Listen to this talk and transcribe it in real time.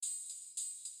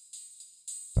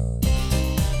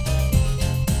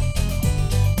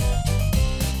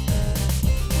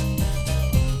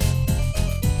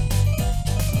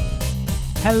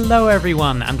Hello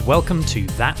everyone and welcome to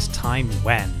That Time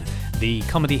When, the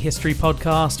comedy history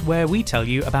podcast where we tell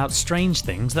you about strange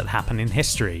things that happen in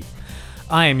history.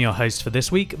 I am your host for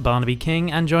this week, Barnaby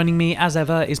King, and joining me as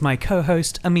ever is my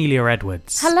co-host, Amelia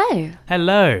Edwards. Hello.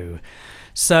 Hello.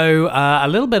 So, a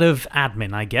little bit of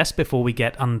admin, I guess, before we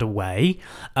get underway.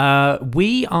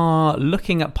 We are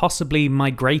looking at possibly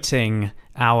migrating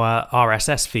our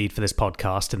RSS feed for this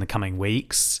podcast in the coming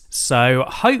weeks. So,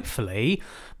 hopefully,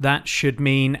 that should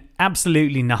mean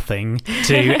absolutely nothing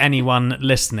to anyone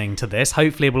listening to this.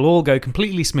 Hopefully, it will all go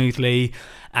completely smoothly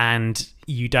and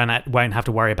you won't have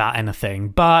to worry about anything,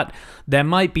 but there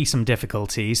might be some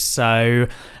difficulties. So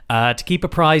to keep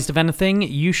apprised of anything,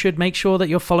 you should make sure that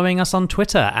you're following us on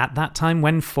Twitter at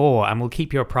ThatTimeWhen4, and we'll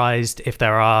keep you apprised if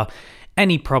there are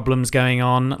any problems going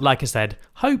on. Like I said,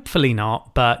 hopefully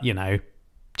not, but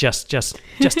just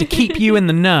to keep you in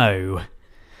the know.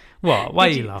 What? Why are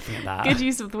you laughing at that? Good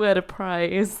use of the word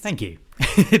apprise. Thank you.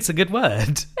 It's a good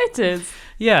word. It is.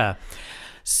 Yeah.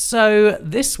 So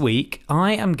this week,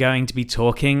 I am going to be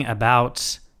talking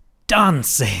about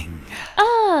dancing.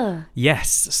 Ah.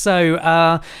 Yes. So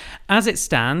as it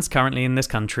stands currently in this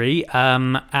country,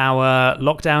 our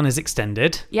lockdown is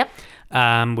extended. Yep.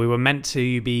 We were meant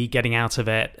to be getting out of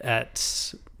it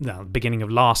at the beginning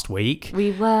of last week.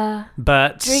 We were.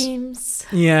 But dreams.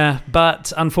 Yeah,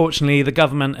 but unfortunately the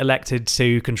government elected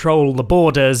to control the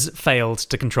borders, failed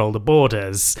to control the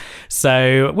borders.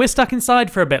 So we're stuck inside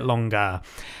for a bit longer.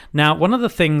 Now, one of the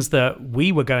things that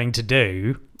we were going to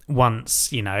do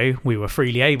once, we were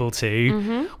freely able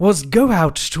to, was go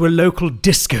out to a local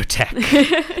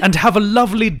discotheque and have a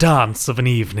lovely dance of an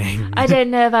evening. I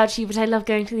don't know about you, but I love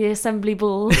going to the assembly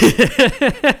ball.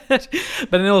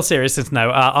 But in all seriousness, no,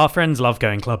 our friends love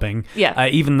going clubbing. Yeah.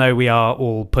 Even though we are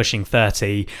all pushing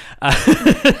 30.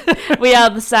 We are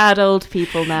the sad old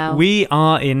people now. We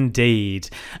are indeed.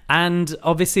 And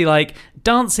obviously,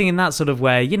 dancing in that sort of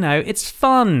way, it's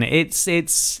fun. It's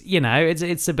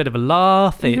a bit of a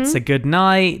laugh. It's a good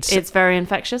night. It's very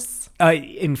infectious.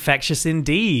 Infectious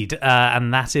indeed.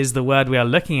 And that is the word we are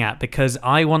looking at, because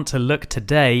I want to look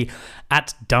today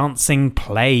at dancing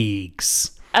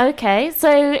plagues. Okay,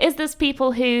 so is this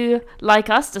people who, like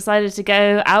us, decided to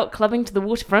go out clubbing to the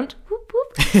waterfront? Whoop,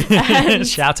 whoop. And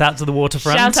shout out to the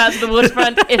waterfront. Shout out to the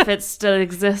waterfront if it still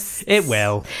exists. It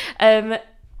will.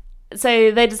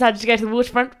 So they decided to go to the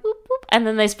waterfront, whoop, whoop, and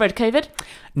then they spread COVID?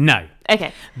 No.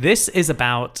 Okay. This is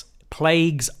about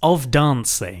plagues of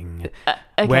dancing,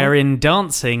 okay. wherein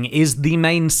dancing is the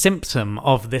main symptom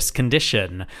of this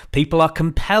condition. People are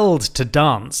compelled to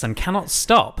dance and cannot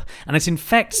stop, and it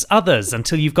infects others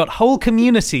until you've got whole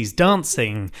communities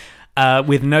dancing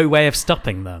with no way of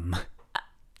stopping them.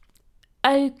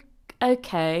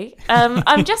 Okay.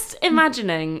 I'm just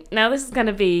imagining, now this is going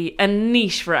to be a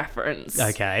niche reference.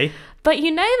 Okay. But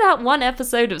you know that one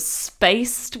episode of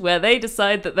Spaced where they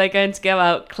decide that they're going to go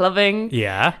out clubbing?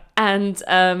 Yeah. And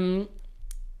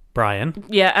Brian.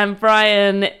 Yeah, and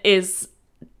Brian is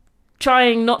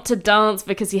trying not to dance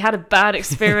because he had a bad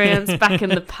experience back in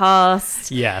the past.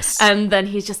 Yes. And then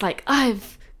he's just like,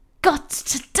 I've got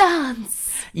to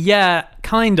dance. Yeah,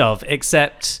 kind of,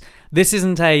 except this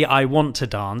isn't I want to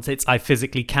dance, it's I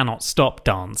physically cannot stop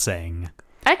dancing.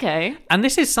 Okay. And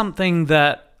this is something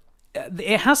that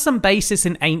it has some basis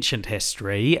in ancient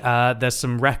history. There's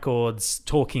some records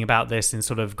talking about this in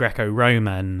sort of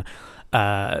Greco-Roman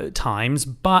times,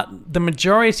 but the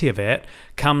majority of it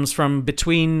comes from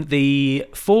between the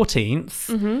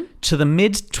 14th to the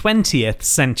mid-20th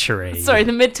century. Sorry,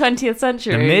 the mid-20th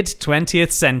century? The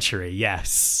mid-20th century,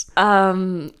 yes.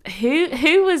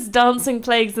 Who was dancing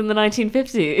plagues in the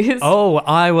 1950s? Oh,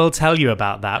 I will tell you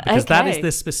about that, because that is Okay.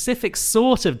 the specific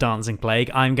sort of dancing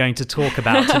plague I'm going to talk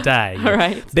about today. All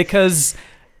right. Because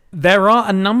there are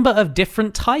a number of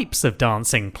different types of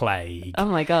dancing plague. Oh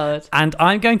my god. And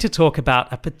I'm going to talk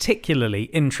about a particularly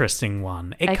interesting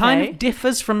one. It kind of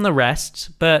differs from the rest,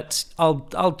 but I'll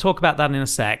talk about that in a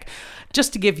sec.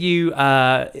 Just to give you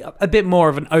a bit more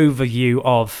of an overview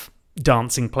of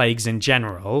dancing plagues in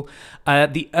general,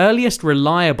 the earliest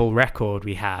reliable record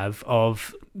we have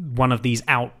of one of these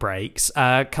outbreaks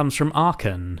comes from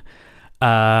Aachen,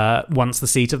 once the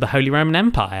seat of the Holy Roman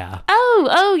Empire.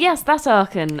 Oh, yes, that's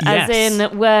Aachen, Yes. as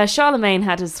in where Charlemagne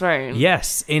had his throne.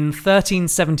 Yes, in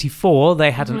 1374, they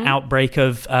had an outbreak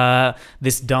of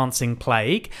this dancing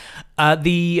plague.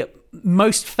 The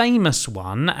most famous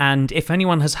one, and if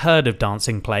anyone has heard of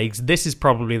dancing plagues, this is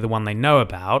probably the one they know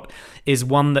about, is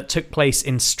one that took place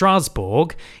in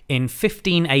Strasbourg in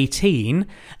 1518,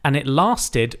 and it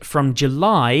lasted from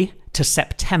July to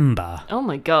September. Oh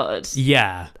my god.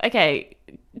 Yeah. Okay,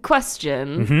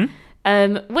 question.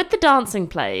 With the dancing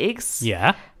plagues,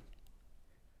 Yeah.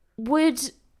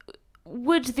 would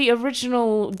the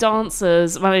original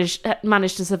dancers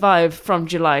manage to survive from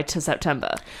July to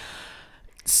September?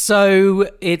 So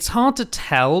it's hard to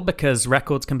tell because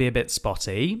records can be a bit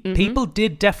spotty. People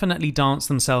did definitely dance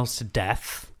themselves to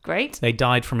death. Great. They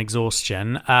died from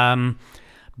exhaustion.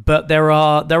 But there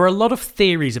are a lot of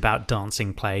theories about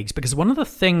dancing plagues because one of the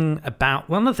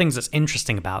things that's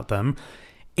interesting about them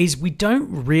is we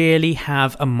don't really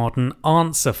have a modern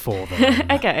answer for them.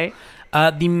 Okay.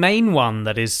 The main one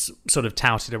that is sort of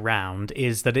touted around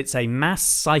is that it's a mass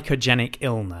psychogenic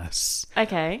illness,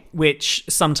 Okay. which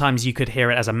sometimes you could hear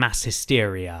it as a mass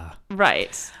hysteria.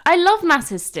 Right. I love mass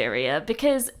hysteria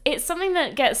because it's something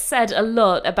that gets said a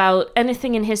lot about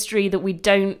anything in history that we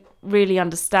don't really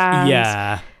understand.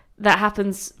 Yeah. That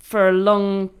happens for a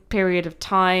long period of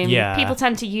time. Yeah. People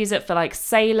tend to use it for like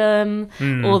Salem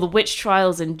or the witch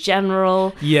trials in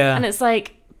general. Yeah. And it's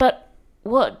like, but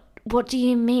what do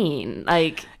you mean?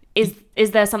 Like, is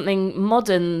there something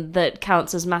modern that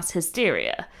counts as mass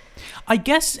hysteria? I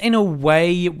guess in a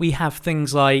way we have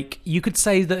things like, you could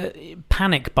say that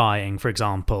panic buying, for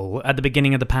example, at the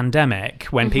beginning of the pandemic,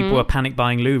 when people were panic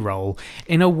buying loo roll,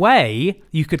 in a way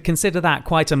you could consider that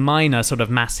quite a minor sort of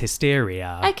mass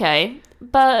hysteria. Okay,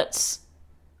 but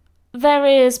there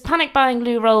is panic buying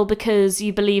loo roll because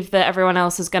you believe that everyone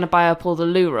else is going to buy up all the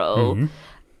loo roll.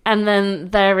 And then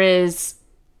there is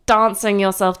dancing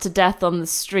yourself to death on the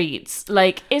streets.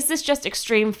 Like, is this just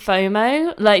extreme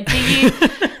FOMO? Like,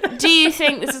 do you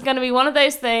think this is going to be one of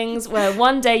those things where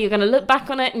one day you're going to look back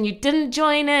on it and you didn't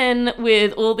join in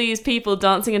with all these people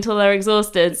dancing until they're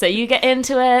exhausted, so you get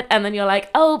into it and then you're like,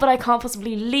 oh, but I can't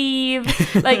possibly leave.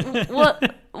 Like,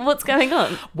 what's going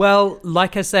on? Well,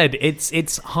 like I said,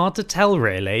 it's hard to tell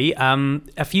really.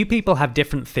 A few people have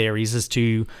different theories as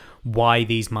to why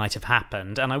these might have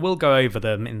happened, and I will go over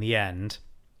them in the end.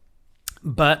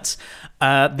 But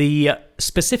the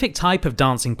specific type of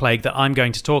dancing plague that I'm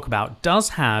going to talk about does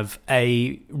have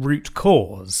a root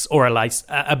cause, or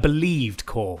a believed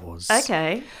cause.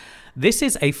 Okay. This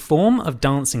is a form of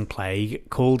dancing plague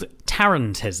called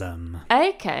tarantism.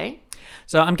 Okay.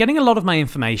 So I'm getting a lot of my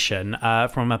information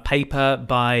from a paper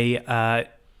by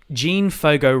Jean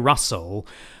Fogo Russell.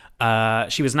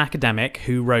 She was an academic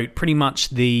who wrote pretty much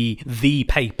the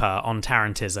paper on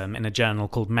tarantism in a journal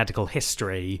called Medical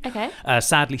History. Okay.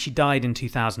 Sadly, she died in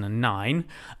 2009,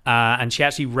 and she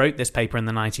actually wrote this paper in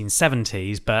the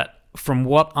 1970s, but from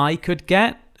what I could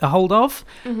get a hold of,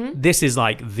 this is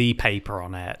like the paper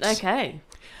on it. Okay.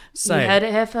 So, you heard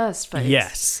it here first, folks.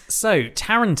 yes. So,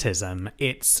 tarantism,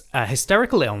 it's a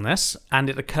hysterical illness, and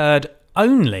it occurred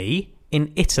only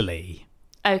in Italy.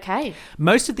 Okay.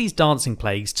 Most of these dancing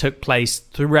plagues took place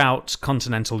throughout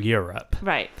continental Europe.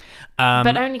 Right.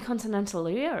 But only continental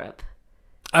Europe.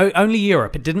 Only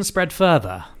Europe. It didn't spread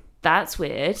further. That's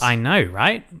weird. I know,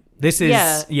 right? This is...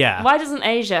 Yeah. Why doesn't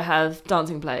Asia have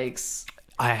dancing plagues?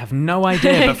 I have no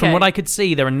idea, but from Okay. what I could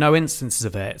see, there are no instances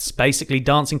of it. Basically,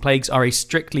 dancing plagues are a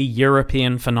strictly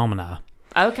European phenomena.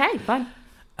 Okay, fine.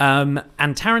 And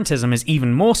tarantism is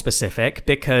even more specific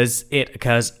because it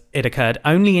occurred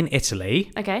only in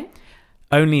Italy, Okay.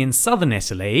 only in southern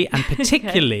Italy, and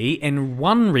particularly in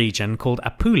one region called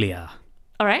Apulia.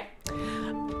 All right.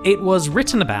 It was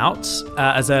written about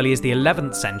as early as the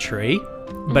 11th century,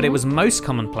 but it was most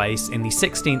commonplace in the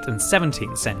 16th and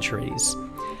 17th centuries.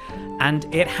 And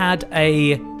it had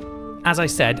as I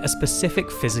said, a specific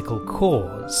physical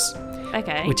cause,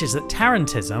 Okay. which is that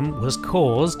tarantism was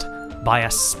caused by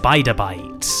a spider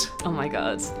bite. Oh my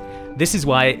god. This is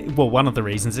why, well, one of the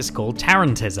reasons it's called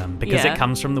tarantism, because Yeah. it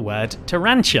comes from the word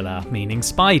tarantula, meaning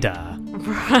spider.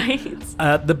 Right.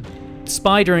 The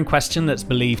spider in question that's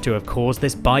believed to have caused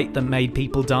this bite that made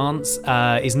people dance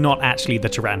is not actually the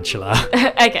tarantula.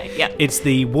 Okay, yeah. It's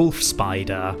the wolf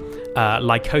spider.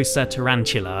 Lycosa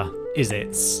tarantula is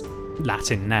its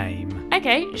Latin name.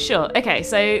 Okay, sure. Okay,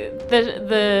 so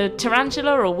the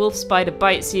tarantula or wolf spider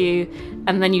bites you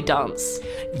and then you dance.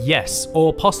 Yes,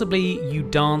 or possibly you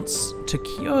dance to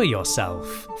cure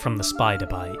yourself from the spider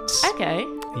bite. Okay.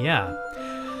 Yeah.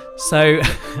 So,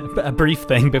 a brief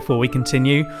thing before we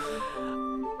continue.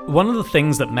 One of the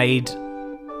things that made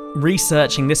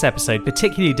researching this episode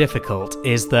particularly difficult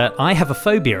is that I have a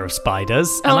phobia of spiders,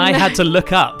 and I had to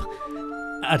look up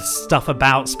stuff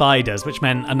about spiders, which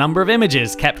meant a number of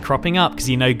images kept cropping up because,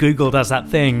 you know, Google does that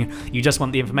thing. You just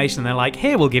want the information, and they're like,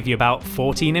 here, we'll give you about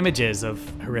 14 images of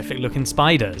horrific looking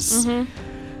spiders. I'm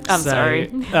sorry.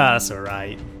 That's all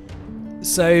right.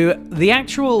 So the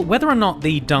actual, whether or not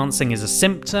the dancing is a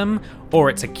symptom or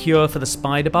it's a cure for the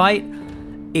spider bite,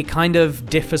 it kind of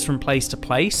differs from place to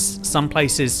place. Some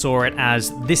places saw it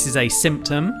as this is a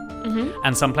symptom,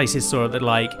 and some places saw it that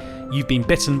like you've been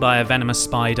bitten by a venomous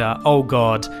spider. Oh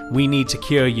God, we need to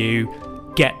cure you.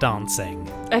 Get dancing.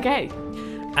 Okay.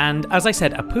 And as I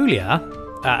said, Apulia,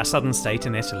 a southern state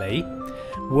in Italy,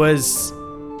 was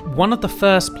one of the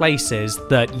first places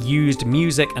that used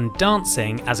music and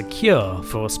dancing as a cure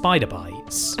for spider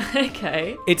bites.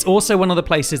 Okay. It's also one of the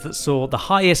places that saw the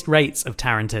highest rates of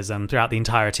tarantism throughout the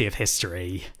entirety of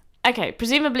history. Okay,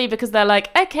 presumably because they're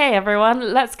like, okay,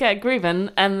 everyone, let's get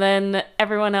grooving, and then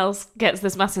everyone else gets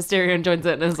this mass hysteria and joins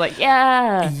it and is like,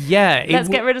 yeah, let's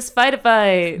get rid of spider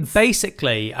bites.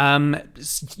 Basically,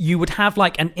 you would have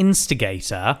like an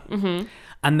instigator,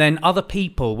 and then other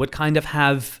people would kind of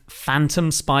have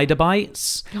phantom spider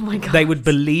bites. Oh my God. They would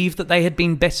believe that they had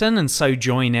been bitten and so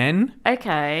join in.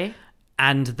 Okay.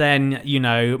 And then, you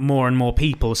know, more and more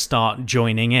people start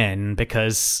joining in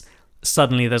because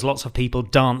suddenly there's lots of people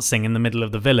dancing in the middle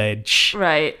of the village.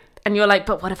 Right. And you're like,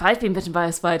 but what if I've been bitten by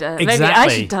a spider? Exactly. Maybe I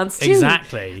should dance too.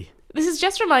 Exactly. This is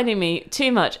just reminding me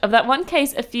too much of that one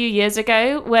case a few years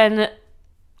ago when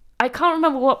I can't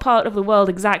remember what part of the world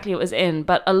exactly it was in,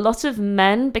 but a lot of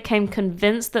men became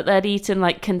convinced that they'd eaten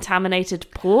like contaminated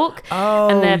pork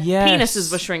and their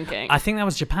penises were shrinking. I think that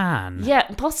was Japan. Yeah,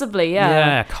 possibly, yeah.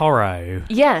 Yeah, Koro.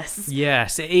 Yes.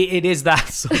 Yes, it is that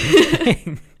sort of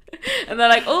thing. And they're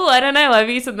like, oh, I don't know, I've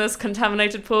eaten this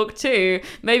contaminated pork too.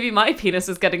 Maybe my penis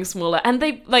is getting smaller. And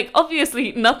they, like,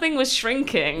 obviously nothing was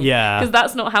shrinking. Yeah. Because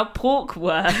that's not how pork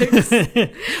works.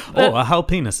 Or how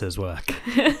penises work.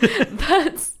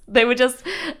 But they were just,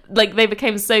 like, they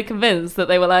became so convinced that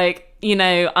they were like, you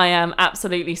know, I am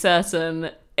absolutely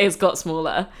certain it's got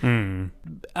smaller.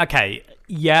 Okay,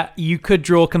 yeah, you could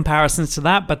draw comparisons to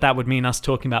that, but that would mean us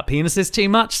talking about penises too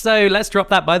much, so let's drop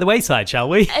that by the wayside, shall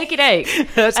we? Okie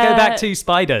doke. Let's go back to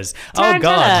spiders.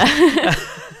 Tarantella.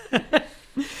 Oh, God.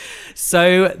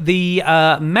 So the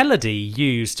melody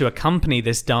used to accompany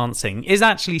this dancing is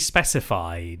actually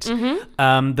specified,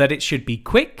 that it should be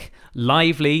quick,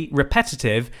 lively,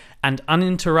 repetitive, and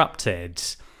uninterrupted.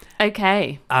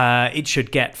 Okay. It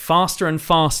should get faster and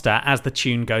faster as the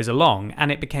tune goes along,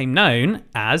 and it became known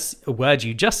as, a word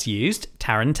you just used,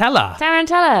 tarantella.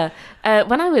 Tarantella.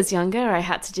 When I was younger, I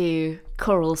had to do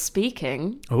choral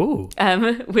speaking, Ooh.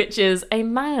 which is a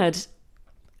mad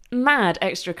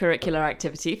extracurricular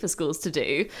activity for schools to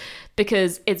do,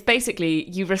 because it's basically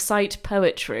you recite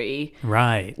poetry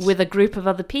Right. with a group of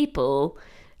other people,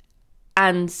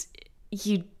 and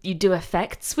you do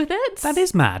effects with it. That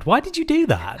is mad. Why did you do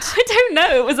that? I don't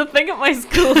know. It was a thing at my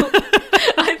school.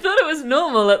 I thought it was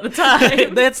normal at the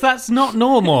time. That's not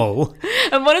normal.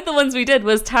 And one of the ones we did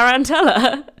was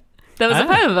Tarantella. There was a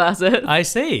poem about it. I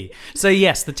see. So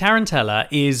yes, the tarantella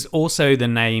is also the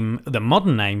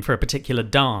modern name for a particular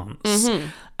dance.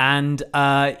 And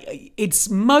it's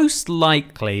most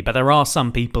likely, but there are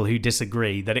some people who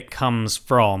disagree, that it comes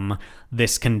from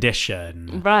this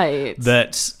condition. Right.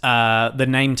 That the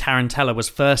name tarantella was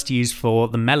first used for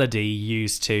the melody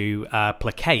used to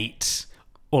placate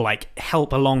or like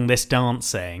help along this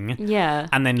dancing. Yeah.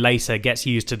 And then later gets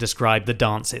used to describe the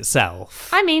dance itself.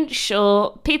 I mean,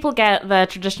 sure, people get their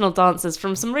traditional dances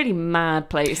from some really mad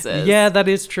places. Yeah, that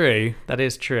is true. That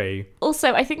is true.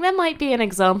 Also, I think there might be an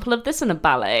example of this in a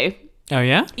ballet. Oh,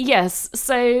 yeah? Yes,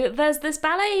 so there's this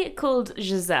ballet called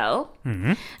Giselle,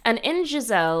 and in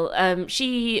Giselle,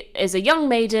 she is a young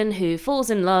maiden who falls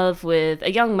in love with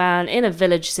a young man in a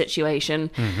village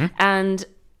situation, and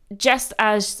just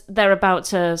as they're about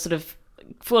to sort of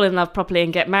fall in love properly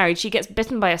and get married, she gets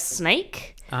bitten by a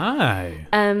snake. Oh.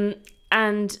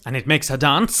 And it makes her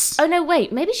dance? Oh, no,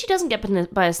 wait. Maybe she doesn't get bitten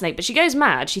by a snake, but she goes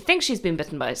mad. She thinks she's been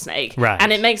bitten by a snake. Right.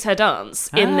 And it makes her dance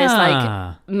in this,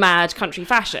 like, mad country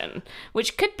fashion,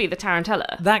 which could be the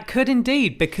tarantella. That could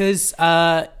indeed, because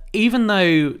even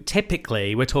though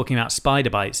typically we're talking about spider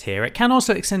bites here, it can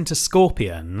also extend to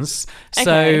scorpions.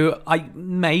 So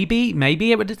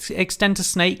maybe it would extend to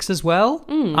snakes as well.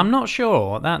 I'm not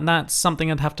sure. That's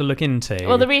something I'd have to look into.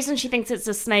 Well, the reason she thinks it's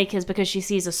a snake is because she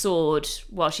sees a sword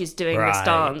while she's doing this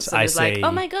dance and is like,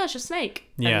 oh my gosh, a snake.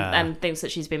 And thinks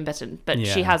that she's been bitten. But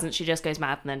she hasn't. She just goes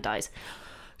mad and then dies.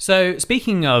 So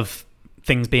speaking of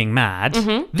things being mad,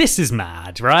 this is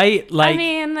mad, right? Like, I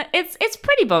mean, it's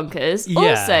pretty bonkers. Yeah.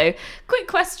 Also, quick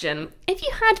question. If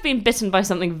you had been bitten by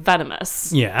something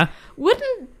venomous,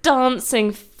 wouldn't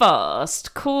dancing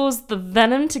fast cause the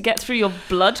venom to get through your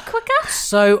blood quicker?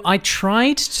 So I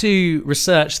tried to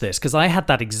research this because I had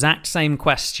that exact same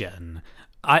question.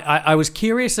 I was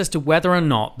curious as to whether or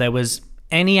not there was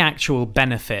any actual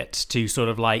benefit to sort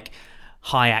of like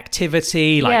high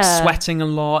activity, like Yeah. sweating a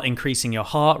lot, increasing your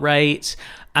heart rate.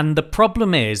 And the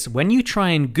problem is, when you try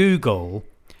and Google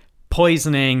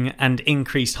poisoning and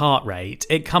increased heart rate,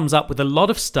 it comes up with a lot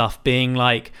of stuff being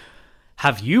like,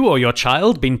 have you or your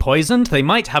child been poisoned? They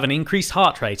might have an increased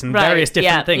heart rate and Right, various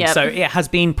different yeah, things. yeah. So it has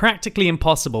been practically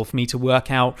impossible for me to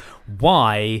work out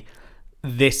why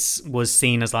this was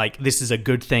seen as like, this is a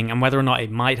good thing, and whether or not it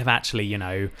might have actually,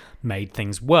 made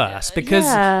things worse. Because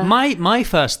Yeah. my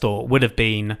first thought would have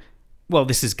been, well,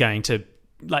 this is going to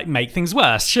like make things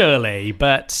worse, surely.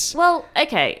 But Well,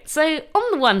 okay. So on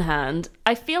the one hand,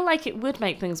 I feel like it would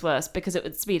make things worse because it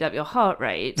would speed up your heart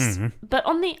rate. Mm-hmm. But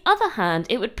on the other hand,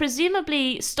 it would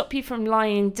presumably stop you from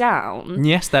lying down.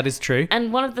 yes, that is true.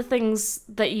 And one of the things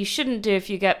that you shouldn't do if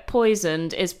you get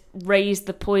poisoned is raise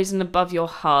the poison above your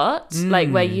heart, like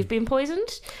where you've been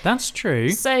poisoned. That's true.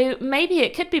 So maybe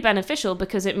it could be beneficial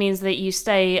because it means that you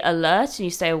stay alert and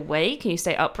you stay awake and you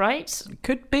stay upright.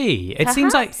 Could be. It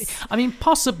seems like, Perhaps. I mean,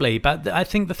 possibly, but I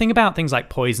think the thing about things like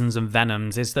poisons and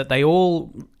venoms is that they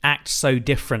all act so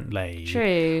differently.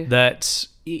 True. That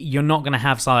you're not going to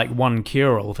have like one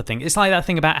cure-all for things. It's like that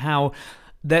thing about how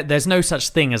there's no such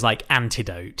thing as like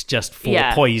antidote just for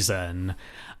Yeah. poison.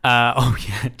 Oh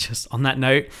yeah, just on that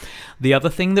note, the other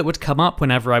thing that would come up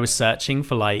whenever I was searching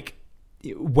for like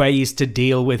ways to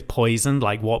deal with poison,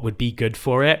 like what would be good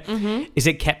for it, is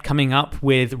it kept coming up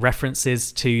with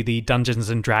references to the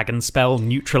Dungeons and Dragons spell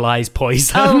Neutralize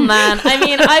Poison. Oh man, I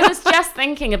mean, I was just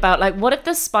thinking about like, what if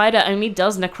the spider only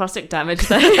does necrotic damage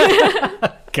though?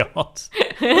 God.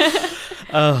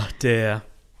 Oh dear.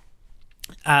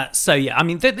 So yeah, I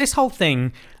mean, this whole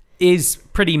thing is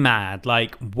pretty mad.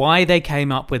 Like, why they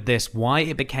came up with this, why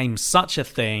it became such a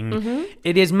thing,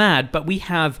 it is mad. But we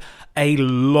have a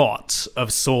lot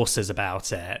of sources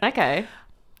about it. Okay,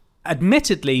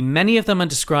 Admittedly, many of them are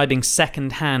describing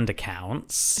second-hand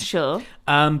accounts. sure.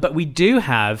 But we do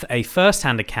have a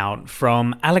first-hand account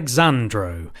from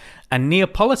Alexandro, a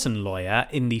Neapolitan lawyer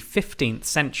in the 15th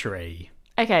century.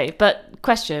 Okay, but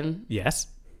question: Yes?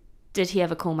 did he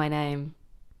ever call my name?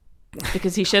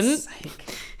 Because he shouldn't.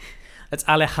 That's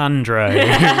Alejandro.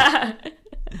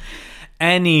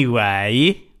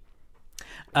 Anyway,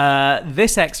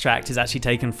 this extract is actually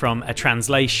taken from a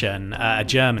translation, a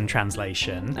German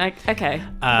translation. Okay,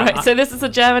 right. So this is a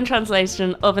German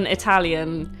translation of an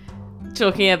Italian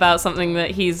talking about something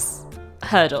that he's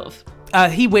heard of.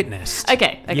 He witnessed.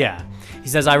 Okay. Yeah. He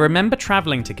says, I remember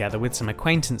travelling together with some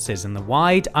acquaintances in the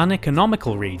wide,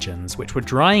 uneconomical regions which were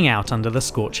drying out under the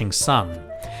scorching sun.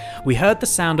 We heard the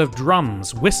sound of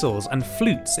drums, whistles, and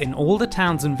flutes in all the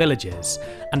towns and villages,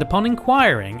 and upon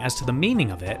inquiring as to the meaning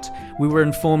of it, we were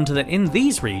informed that in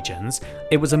these regions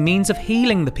it was a means of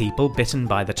healing the people bitten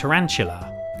by the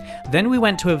tarantula. Then we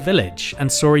went to a village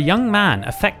and saw a young man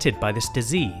affected by this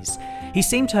disease. He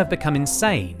seemed to have become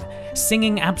insane,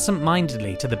 singing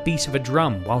absent-mindedly to the beat of a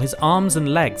drum while his arms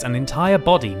and legs and entire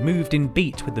body moved in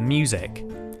beat with the music.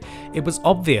 It was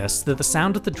obvious that the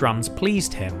sound of the drums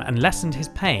pleased him and lessened his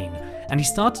pain, and he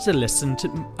started to listen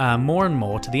to more and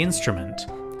more to the instrument.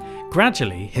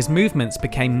 Gradually, his movements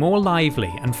became more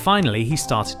lively, and finally he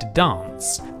started to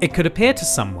dance. It could appear to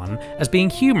someone as being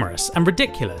humorous and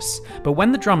ridiculous, but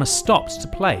when the drummer stopped to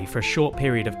play for a short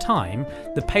period of time,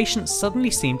 the patient suddenly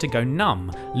seemed to go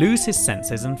numb, lose his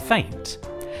senses and faint.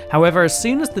 However, as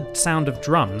soon as the sound of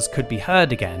drums could be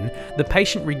heard again, the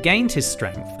patient regained his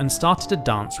strength and started to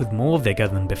dance with more vigour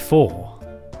than before.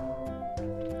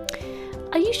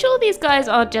 Are you sure these guys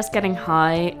aren't just getting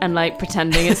high and like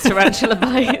pretending it's tarantula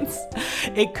bites?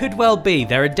 It could well be.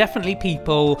 There are definitely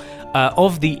people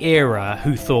of the era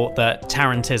who thought that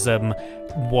tarantism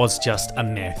was just a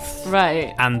myth.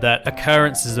 Right. And that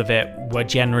occurrences of it were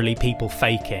generally people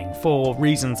faking for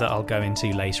reasons that I'll go into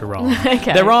later on.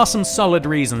 Okay. There are some solid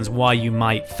reasons why you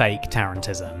might fake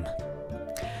tarantism.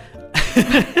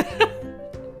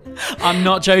 I'm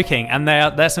not joking, and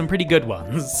there's some pretty good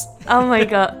ones. Oh my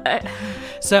god.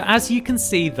 So as you can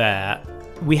see there,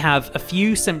 we have a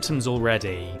few symptoms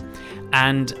already,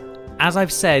 and as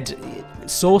I've said,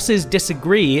 sources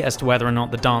disagree as to whether or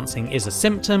not the dancing is a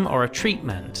symptom or a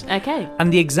treatment. Okay.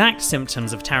 And the exact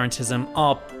symptoms of tarantism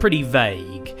are pretty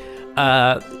vague.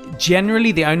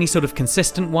 Generally, the only sort of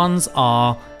consistent ones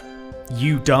are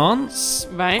you dance,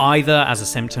 Right. either as a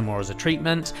symptom or as a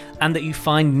treatment, and that you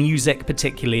find music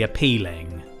particularly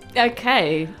appealing.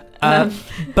 Okay.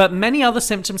 But many other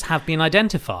symptoms have been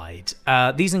identified.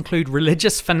 These include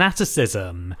religious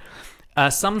fanaticism.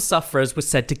 Some sufferers were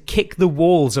said to kick the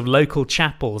walls of local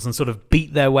chapels and sort of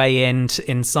beat their way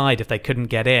inside if they couldn't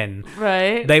get in.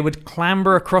 Right. They would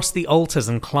clamber across the altars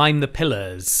and climb the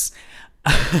pillars.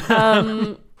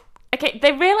 Okay, Okay,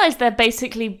 they realize they're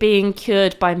basically being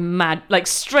cured by like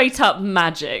straight up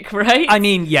magic, right? I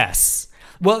mean, yes.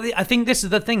 Well, I think this is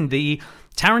the thing. The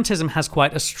Tarantism has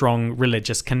quite a strong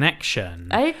religious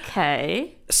connection.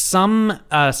 Okay. Some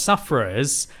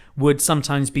sufferers would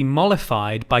sometimes be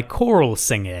mollified by choral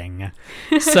singing.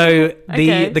 So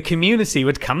the community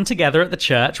would come together at the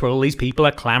church where all these people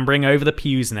are clambering over the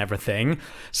pews and everything,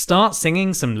 start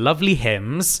singing some lovely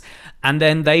hymns, and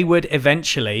then they would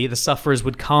eventually, the sufferers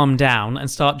would calm down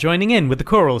and start joining in with the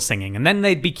choral singing, and then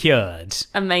they'd be cured.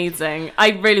 Amazing. I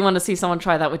really want to see someone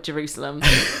try that with Jerusalem.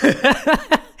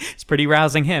 It's pretty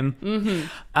rousing hymn.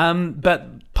 Mm-hmm.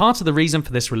 But part of the reason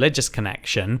for this religious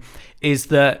connection is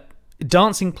that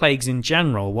dancing plagues in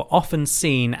general were often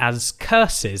seen as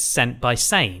curses sent by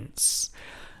saints,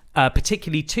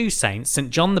 particularly two saints,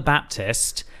 St. John the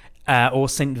Baptist or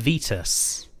St.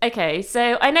 Vitus. Okay,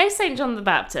 so I know St. John the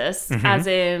Baptist, as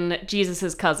in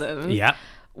Jesus' cousin. Yeah.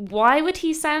 Why would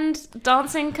he send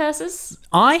dancing curses?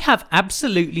 I have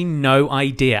absolutely no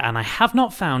idea, and I have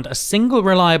not found a single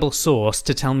reliable source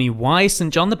to tell me why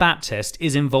St. John the Baptist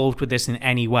is involved with this in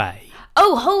any way.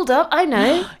 Oh, hold up, I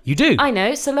know. You do? I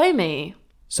know, Salome.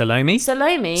 Salome?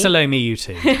 Salome, you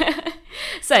too.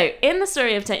 So, in the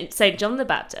story of St. John the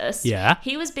Baptist, yeah,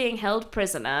 he was being held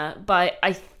prisoner by,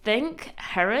 I think,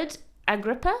 Herod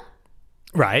Agrippa?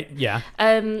 Right, yeah.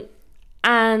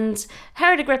 And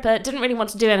Herod Agrippa didn't really want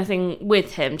to do anything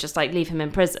with him, just like leave him in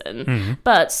prison.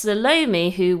 But Salome,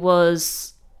 who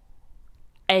was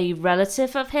a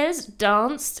relative of his,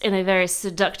 danced in a very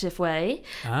seductive way.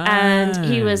 And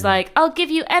he was like, I'll give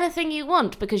you anything you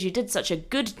want because you did such a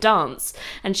good dance.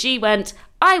 And she went,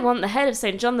 I want the head of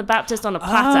St. John the Baptist on a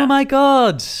platter. Oh my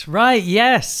God. Right,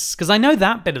 yes. Because I know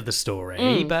that bit of the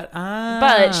story, but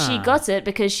she got it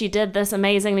because she did this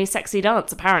amazingly sexy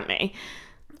dance, apparently.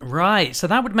 Right, so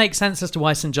that would make sense as to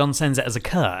why St. John sends it as a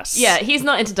curse. Yeah, he's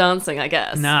not into dancing, I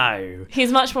guess. No.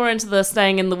 He's much more into the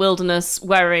staying in the wilderness,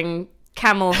 wearing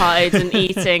camel hides and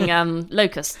eating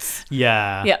locusts.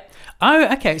 Yeah. Yeah.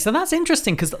 Oh, okay, so that's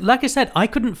interesting because, like I said, I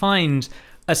couldn't find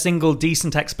a single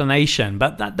decent explanation,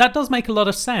 but that does make a lot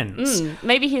of sense.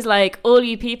 Maybe he's like, all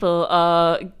you people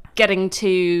are getting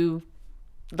too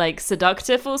like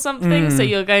seductive or something, so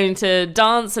you're going to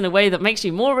dance in a way that makes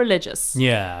you more religious.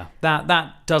 Yeah,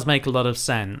 that does make a lot of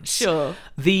sense. Sure.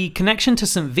 The connection to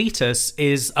St. Vitus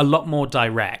is a lot more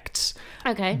direct.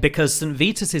 Okay. Because St.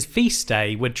 Vitus's feast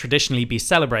day would traditionally be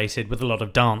celebrated with a lot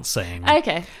of dancing.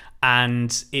 Okay.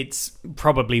 And it's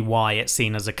probably why it's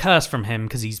seen as a curse from him,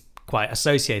 because he's quite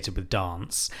associated with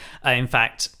dance. In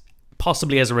fact,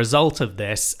 possibly as a result of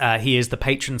this, he is the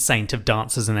patron saint of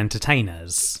dancers and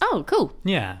entertainers. Oh, cool.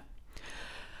 Yeah.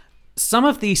 Some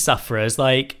of these sufferers,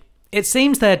 like, it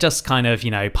seems they're just kind of,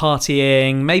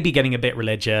 partying, maybe getting a bit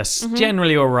religious,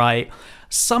 generally all right.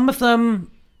 Some of them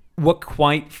were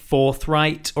quite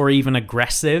forthright or even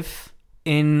aggressive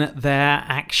in their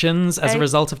actions as a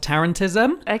result of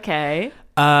Tarantism. Okay.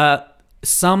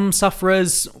 Some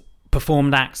sufferers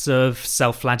performed acts of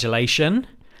self-flagellation.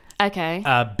 Okay.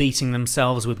 Beating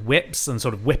themselves with whips and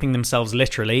sort of whipping themselves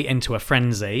literally into a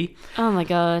frenzy. Oh my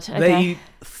God. Okay. They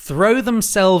throw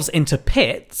themselves into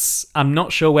pits. I'm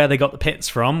not sure where they got the pits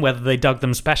from, whether they dug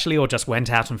them specially or just went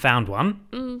out and found one.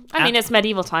 I mean, it's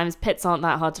medieval times. Pits aren't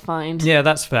that hard to find. Yeah,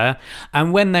 that's fair.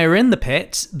 And when they were in the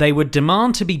pit, they would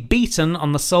demand to be beaten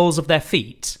on the soles of their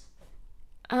feet.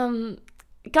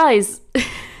 Guys...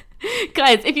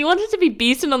 Guys, if you wanted to be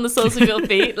beaten on the soles of your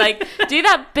feet, like, do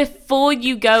that before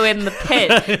you go in the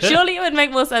pit. Surely it would make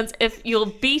more sense if your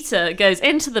beater goes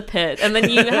into the pit and then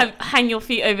you hang your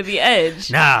feet over the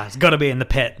edge. Nah, it's got to be in the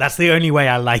pit. That's the only way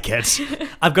I like it.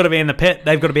 I've got to be in the pit.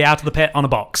 They've got to be out of the pit on a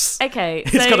box. Okay.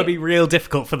 It's got to be real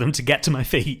difficult for them to get to my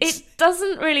feet. It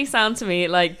doesn't really sound to me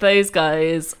like those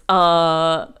guys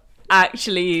are...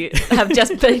 actually have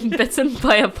just been bitten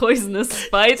by a poisonous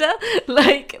spider.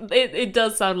 Like, it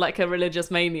does sound like a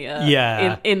religious mania.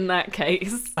 Yeah. In that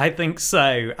case. I think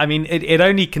so. I mean, it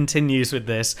only continues with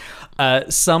this.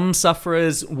 Some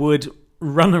sufferers would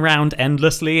run around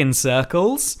endlessly in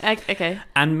circles. Okay.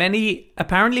 And many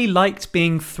apparently liked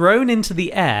being thrown into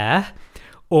the air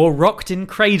or rocked in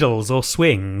cradles or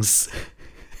swings.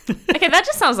 Okay, that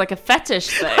just sounds like a fetish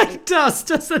thing. It does,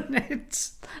 doesn't it?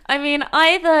 I mean,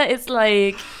 either it's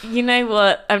like, you know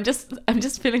what, I'm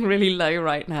just feeling really low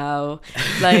right now.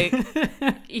 Like,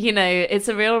 it's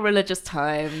a real religious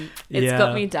time. It's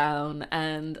got me down,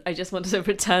 and I just want to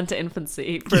return to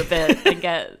infancy for a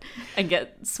bit and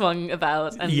get swung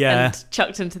about and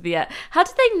chucked into the air. How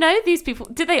did they know these people?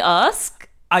 Did they ask?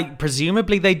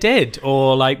 Presumably they did,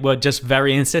 or were just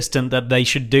very insistent that they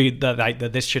should do that,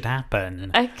 that this should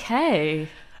happen. Okay.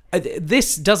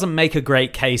 This doesn't make a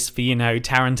great case for,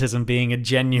 tarantism being a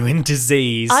genuine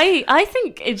disease. I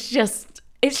think it's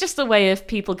just a way of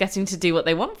people getting to do what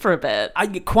they want for a bit.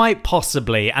 Quite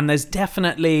possibly. And there's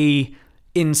definitely,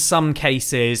 in some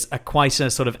cases, quite a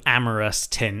sort of amorous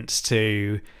tint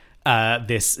to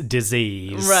this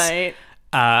disease. Right.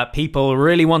 People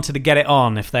really wanted to get it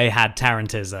on if they had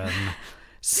tarantism.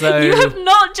 So you have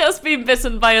not just been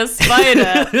bitten by a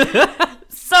spider.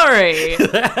 Sorry.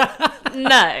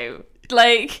 No.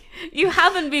 Like, you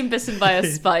haven't been bitten by a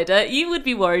spider. You would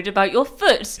be worried about your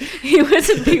foot. You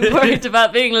wouldn't be worried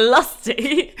about being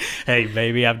lusty. Hey,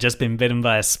 baby, I've just been bitten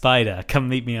by a spider. Come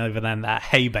meet me over there in that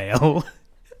hay bale.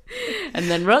 And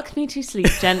then rock me to sleep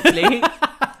gently.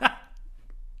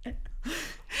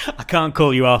 I can't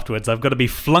call you afterwards. I've got to be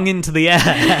flung into the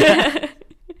air.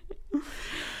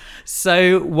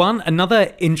 So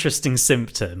another interesting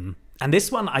symptom, and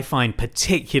this one I find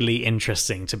particularly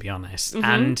interesting, to be honest,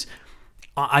 and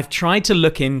I've tried to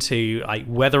look into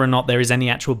whether or not there is any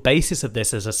actual basis of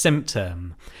this as a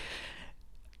symptom.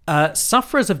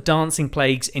 Sufferers of dancing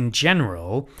plagues in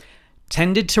general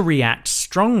tended to react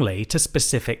strongly to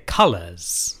specific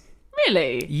colours.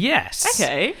 Really? Yes.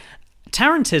 Okay.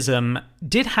 Tarantism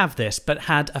did have this, but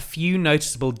had a few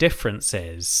noticeable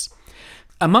differences.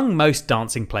 Among most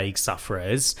dancing plague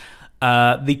sufferers,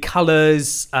 the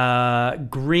colours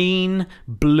green,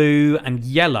 blue, and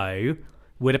yellow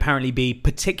would apparently be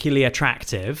particularly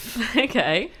attractive.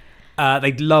 Okay.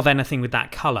 They'd love anything with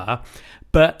that colour.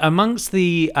 But amongst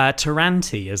the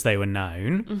Taranti, as they were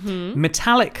known,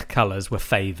 metallic colours were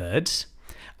favoured.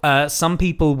 Some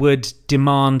people would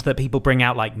demand that people bring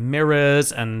out like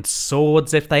mirrors and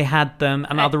swords if they had them,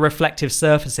 and other reflective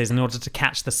surfaces in order to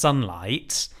catch the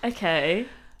sunlight. Okay.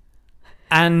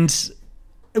 And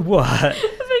what?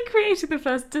 They created the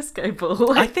first disco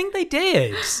ball. I think they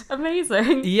did.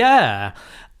 Amazing. Yeah.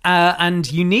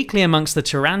 And uniquely amongst the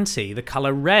Taranti, the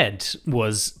colour red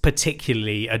was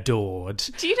particularly adored.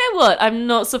 Do you know what? I'm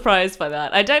not surprised by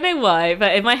that. I don't know why,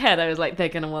 but in my head I was like, they're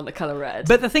going to want the colour red.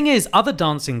 But the thing is, other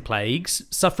dancing plagues,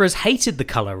 sufferers hated the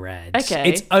colour red. Okay.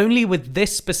 It's only with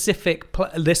this specific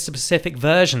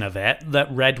version of it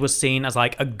that red was seen as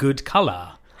like a good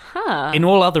colour. Huh. In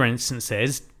all other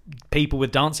instances, people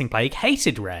with dancing plague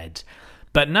hated red.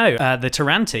 But no, the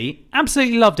Taranti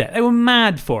absolutely loved it. They were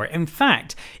mad for it. In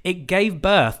fact, it gave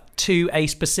birth to a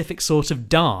specific sort of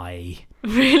dye.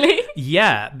 Really?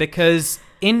 Yeah, because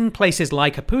in places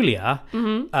like Apulia,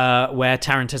 where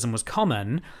tarantism was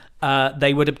common,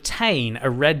 they would obtain a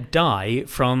red dye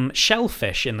from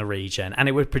shellfish in the region, and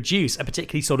it would produce a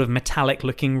particularly sort of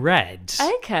metallic-looking red.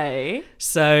 Okay.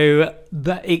 So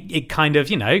it kind of,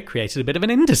 created a bit of an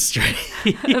industry.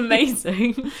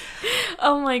 Amazing.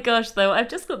 Oh my gosh, though, I've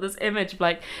just got this image of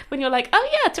like, when you're like, oh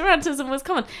yeah, tarantism was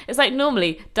common. It's like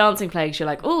normally dancing plagues, you're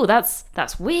like, oh,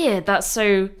 that's weird. That's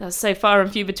so far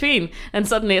and few between. And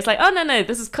suddenly it's like, oh no,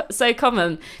 this is so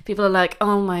common. People are like,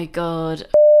 oh my God,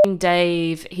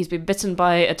 Dave, he's been bitten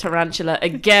by a tarantula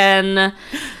again.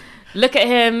 Look at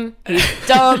him. He's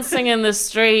dancing in the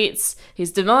streets.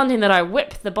 He's demanding that I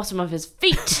whip the bottom of his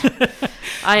feet.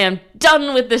 I am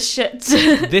done with this shit.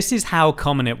 This is how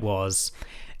common it was.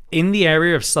 In the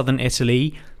area of southern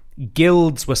Italy,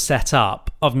 guilds were set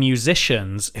up of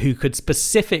musicians who could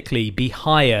specifically be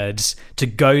hired to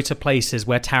go to places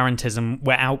where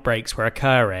where outbreaks were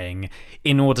occurring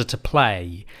in order to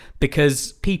play,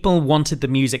 because people wanted the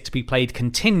music to be played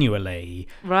continually.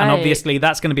 Right. And obviously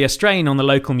that's going to be a strain on the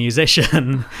local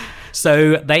musician.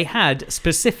 So they had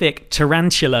specific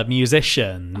tarantula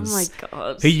musicians. Oh my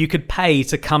God. Who you could pay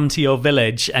to come to your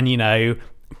village and,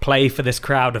 play for this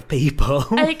crowd of people.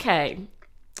 Okay.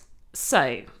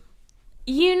 So,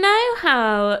 you know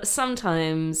how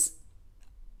sometimes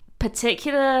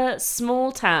particular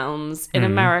small towns in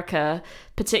America,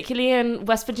 particularly in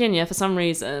West Virginia for some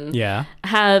reason,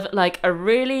 have like a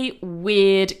really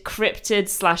weird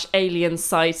cryptid/alien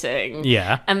sighting.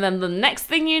 Yeah. And then the next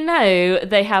thing you know,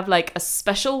 they have like a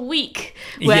special week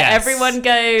where everyone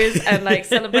goes and like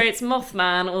celebrates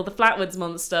Mothman or the Flatwoods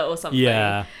Monster or something.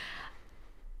 Yeah.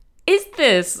 Is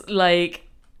this like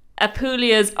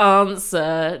Apulia's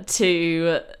answer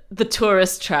to the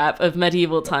tourist trap of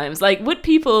medieval times? Like, would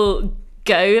people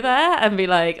go there and be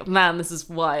like, man, this is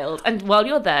wild? And while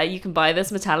you're there, you can buy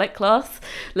this metallic cloth,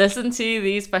 listen to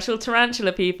these special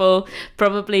tarantula people,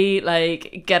 probably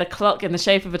like get a clock in the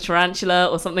shape of a tarantula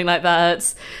or something like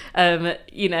that,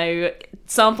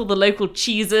 sample the local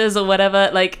cheeses or whatever.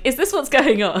 Like, is this what's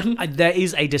going on? There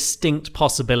is a distinct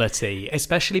possibility,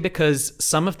 especially because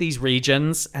some of these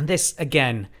regions, and this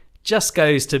again just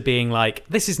goes to being like,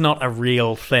 this is not a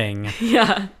real thing.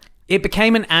 Yeah. It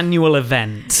became an annual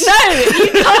event. No,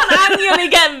 you can't annually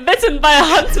get bitten by a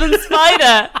huntsman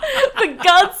spider. For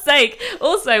God's sake.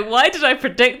 Also, why did I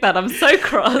predict that? I'm so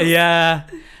cross. Yeah,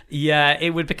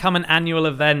 it would become an annual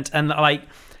event, and like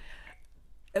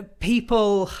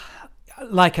people,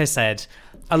 like I said,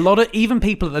 a lot of even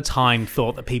people at the time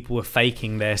thought that people were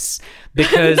faking this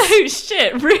because No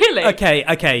shit, really?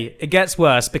 okay, it gets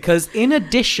worse because in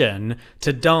addition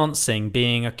to dancing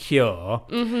being a cure,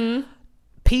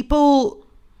 people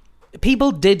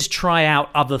did try out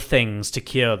other things to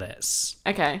cure this.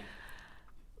 Okay.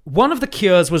 One of the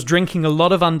cures was drinking a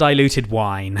lot of undiluted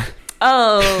wine.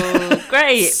 Oh,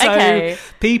 great. So okay.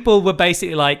 people were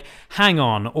basically like, hang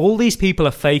on, all these people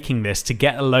are faking this to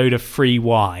get a load of free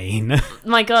wine.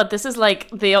 My God, this is like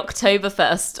the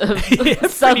Oktoberfest of It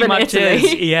Southern pretty much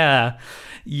Italy. is.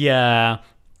 Yeah.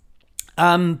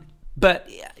 But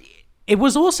it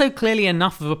was also clearly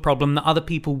enough of a problem that other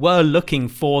people were looking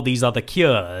for these other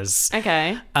cures.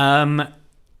 Okay.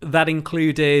 That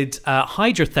included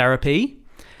hydrotherapy.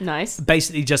 Nice.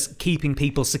 Basically just keeping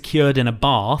people secured in a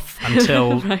bath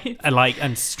until Right.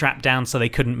 and strapped down so they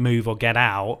couldn't move or get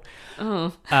out.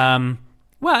 Oh.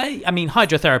 Well, I mean,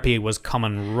 hydrotherapy was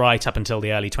common right up until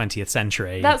the early 20th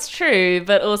century. That's true,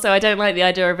 but also I don't like the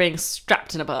idea of being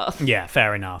strapped in a bath. Yeah,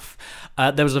 fair enough.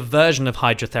 There was a version of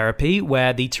hydrotherapy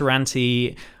where the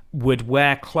Taranti would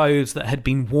wear clothes that had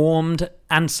been warmed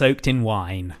and soaked in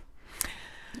wine.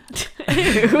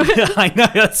 I know,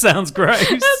 that sounds gross.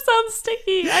 That sounds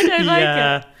sticky. I don't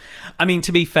like it. I mean,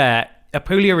 to be fair,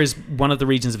 Apulia is one of the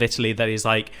regions of Italy that is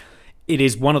like, it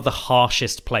is one of the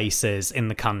harshest places in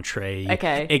the country.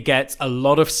 Okay. It gets a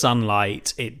lot of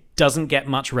sunlight. It doesn't get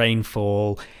much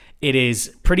rainfall. It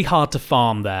is pretty hard to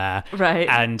farm there. Right.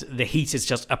 And the heat is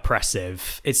just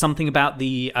oppressive. It's something about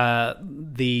the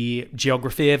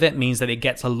geography of it means that it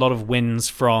gets a lot of winds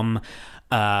from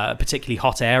particularly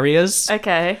hot areas.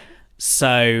 Okay.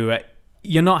 So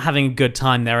you're not having a good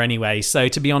time there anyway. So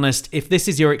to be honest, if this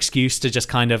is your excuse to just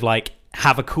kind of like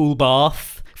have a cool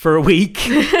bath for a week,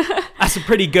 that's a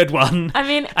pretty good one. I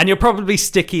mean, and you're probably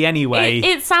sticky anyway.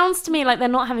 it sounds to me like they're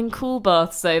not having cool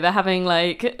baths, though. They're having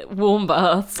like warm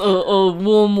baths or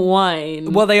warm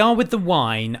wine. Well, they are with the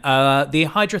wine. The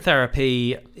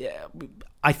hydrotherapy,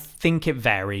 I think it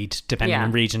varied depending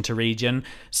on region to region.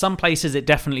 Some places it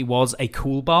definitely was a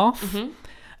cool bath,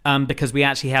 because we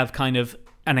actually have kind of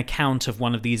an account of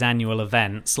one of these annual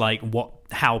events, like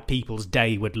how people's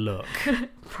day would look.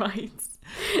 Right.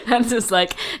 And it's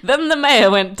like, then the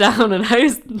mayor went down and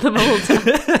hosed them all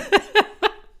down.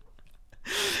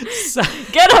 So,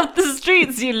 Get off the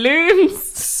streets, you loons!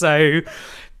 so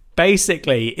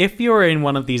basically, if you're in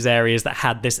one of these areas that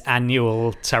had this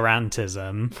annual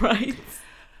tarantism, Right.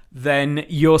 then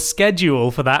your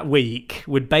schedule for that week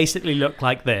would basically look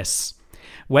like this.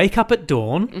 Wake up at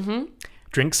dawn,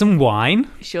 drink some wine,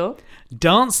 Sure.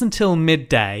 dance until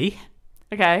midday,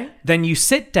 Okay. then you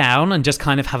sit down and just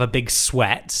kind of have a big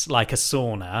sweat, like a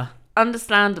sauna.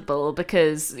 Understandable,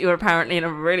 because you're apparently in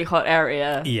a really hot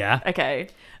area. Yeah. Okay.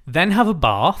 Then have a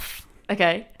bath,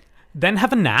 Okay. then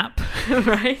have a nap,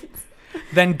 Right.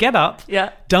 then get up, Yeah.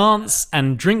 dance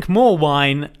and drink more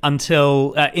wine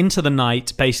until into the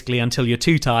night, basically until you're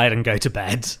too tired and go to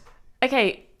bed.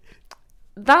 Okay.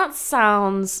 That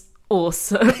sounds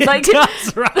awesome. Like,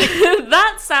 That's right.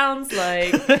 that sounds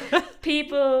like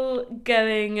people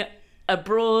going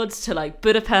abroad to like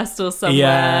Budapest or somewhere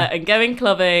Yeah. and going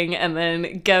clubbing and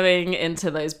then going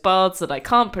into those baths that I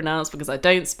can't pronounce because I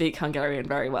don't speak Hungarian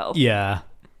very well. Yeah.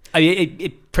 I mean,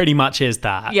 it pretty much is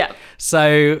that. Yeah.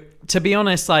 So, to be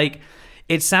honest, like,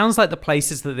 it sounds like the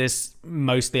places that this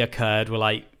mostly occurred were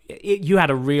like, you had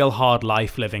a real hard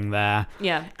life living there.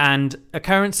 Yeah. And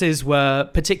occurrences were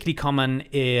particularly common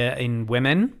in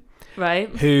women Right.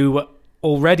 who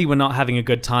already were not having a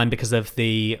good time because of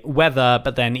the weather,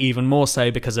 but then even more so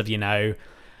because of,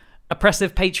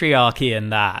 oppressive patriarchy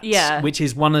and that. Yeah. Which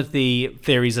is one of the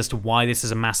theories as to why this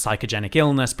is a mass psychogenic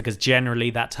illness, because generally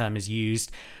that term is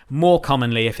used more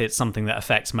commonly if it's something that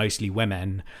affects mostly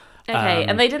women. Okay.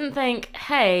 And they didn't think,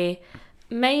 hey,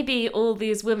 maybe all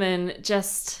these women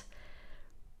just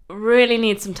really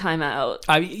need some time out.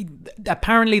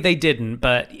 Apparently they didn't,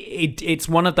 but it's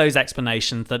one of those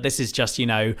explanations that this is just,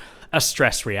 a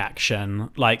stress reaction.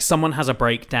 Like someone has a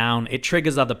breakdown, it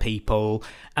triggers other people,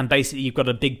 and basically you've got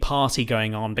a big party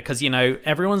going on because,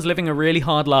 everyone's living a really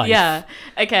hard life. Yeah,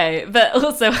 okay. But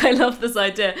also, I love this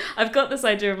idea. I've got this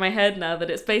idea in my head now that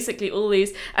it's basically all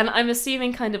these, and I'm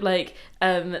assuming kind of like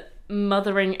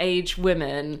mothering age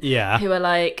women who are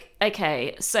like,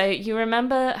 okay, so you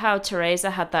remember how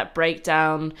Teresa had that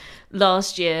breakdown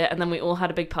last year and then we all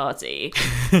had a big party?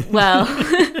 Well,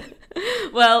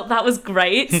 Well, that was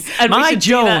great. And we My should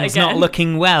do that Joel's not again.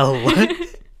 looking well.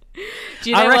 Do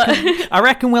you know what? I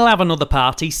reckon we'll have another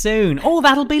party soon. Oh,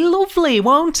 that'll be lovely,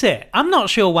 won't it? I'm not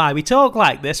sure why we talk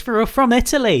like this from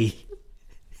Italy.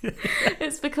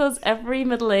 It's because every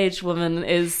middle-aged woman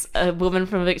is a woman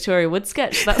from a Victoria Wood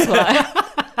sketch. That's why.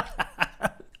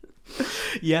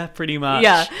 Yeah, pretty much.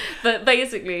 Yeah, but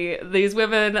basically, these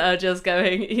women are just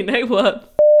going, you know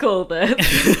what? All this.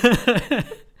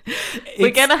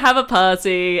 We're going to have a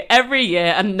party every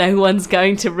year and no one's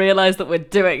going to realise that we're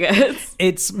doing it.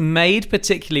 It's made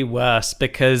particularly worse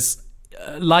because,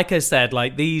 like I said,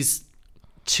 like these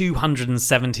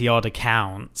 270 odd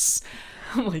accounts,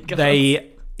 Oh my god.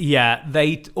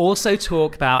 they also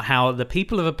talk about how the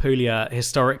people of Apulia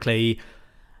historically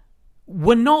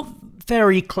were not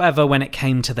very clever when it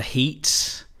came to the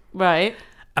heat. Right.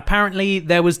 Apparently,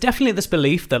 there was definitely this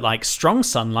belief that, like, strong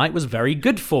sunlight was very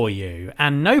good for you,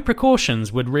 and no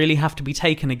precautions would really have to be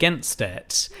taken against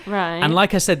it. Right. And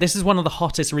like I said, this is one of the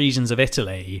hottest regions of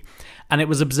Italy, and it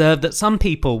was observed that some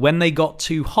people, when they got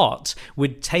too hot,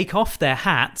 would take off their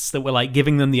hats that were, like,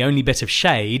 giving them the only bit of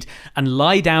shade and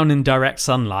lie down in direct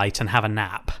sunlight and have a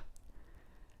nap.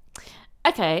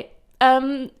 Okay.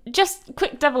 Just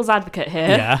quick devil's advocate here.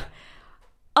 Yeah.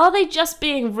 Are they just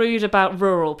being rude about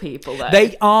rural people, though?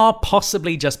 They are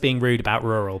possibly just being rude about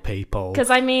rural people. Because,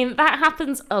 I mean, that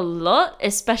happens a lot,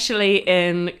 especially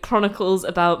in chronicles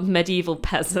about medieval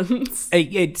peasants.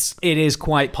 It is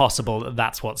quite possible that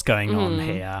that's what's going on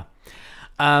here.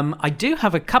 I do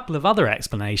have a couple of other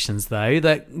explanations, though,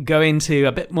 that go into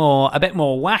a bit more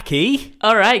wacky.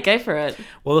 All right, go for it.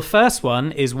 Well, the first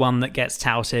one is one that gets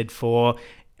touted for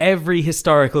every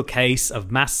historical case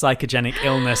of mass psychogenic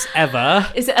illness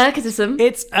ever. Is it ergotism?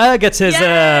 It's ergotism.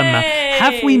 Yay!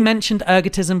 Have we mentioned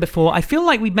ergotism before? I feel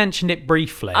like we mentioned it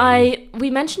briefly.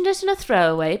 We mentioned it in a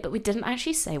throwaway, but we didn't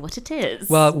actually say what it is.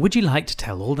 Well, would you like to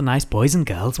tell all the nice boys and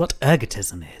girls what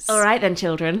ergotism is? All right then,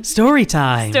 children. Story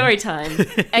time. Story time.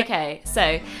 Okay,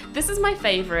 so this is my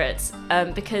favourite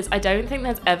because I don't think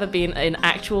there's ever been an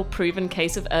actual proven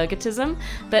case of ergotism,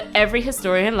 but every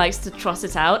historian likes to trot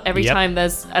it out every Yep. time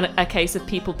there's a case of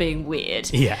people being weird.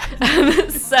 Yeah.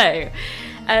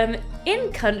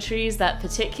 In countries that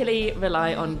particularly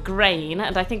rely on grain,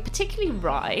 and I think particularly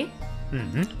rye,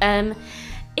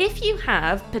 if you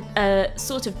have a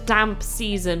sort of damp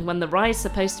season when the rye is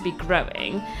supposed to be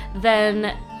growing,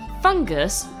 then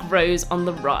fungus grows on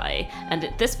the rye, and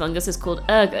this fungus is called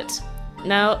ergot.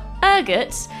 Now,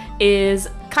 ergot is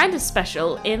kind of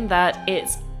special in that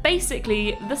it's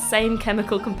basically the same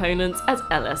chemical components as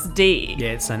LSD.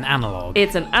 Yeah, it's an analogue.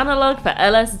 It's an analogue for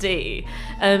LSD.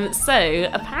 So,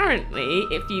 apparently,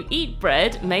 if you eat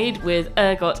bread made with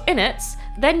ergot in it,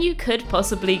 then you could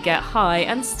possibly get high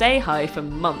and stay high for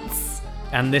months.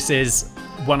 And this is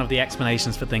one of the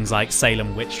explanations for things like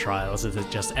Salem witch trials, is that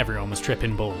just everyone was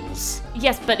tripping balls.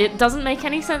 Yes, but it doesn't make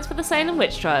any sense for the Salem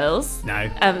witch trials. No.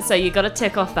 So you got to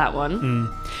tick off that one.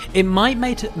 It might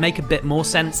make a bit more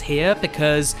sense here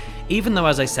because even though,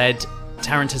 as I said,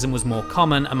 tarantism was more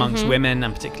common amongst women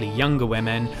and particularly younger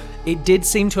women, it did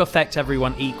seem to affect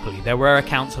everyone equally. There were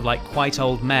accounts of like quite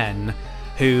old men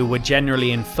who were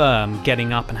generally infirm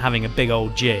getting up and having a big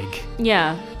old jig.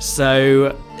 Yeah.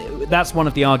 So that's one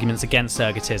of the arguments against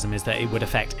ergotism, is that it would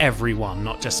affect everyone,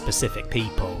 not just specific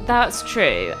people. That's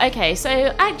true. Okay, so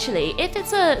actually, if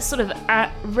it's a sort of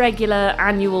regular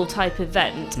annual type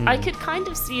event, I could kind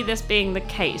of see this being the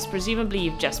case. Presumably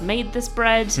you've just made this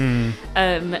bread.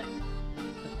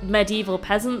 Medieval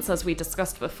peasants, as we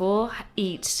discussed before,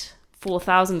 eat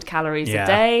 4,000 calories Yeah. a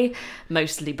day,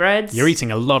 mostly breads. You're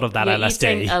eating a lot of that You're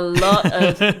LSD. eating a lot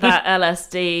of that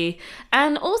LSD.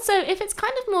 And also, if it's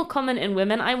kind of more common in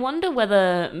women, I wonder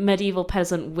whether medieval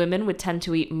peasant women would tend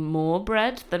to eat more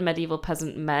bread than medieval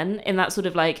peasant men. In that sort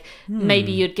of like,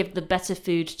 maybe you'd give the better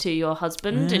food to your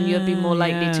husband and you'd be more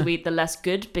likely yeah. to eat the less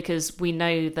good, because we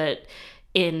know that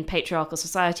in patriarchal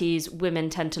societies, women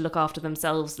tend to look after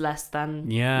themselves less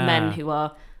than Yeah. men who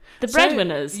are the So-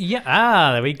 breadwinners.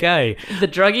 Yeah, there we go. The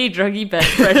druggy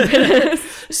breadwinners.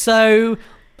 So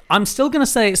I'm still going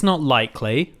to say it's not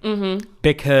likely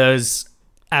because,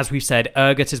 as we've said,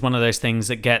 ergot is one of those things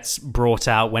that gets brought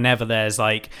out whenever there's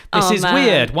like, this Oh, is man.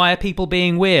 weird. Why are people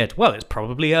being weird? Well, it's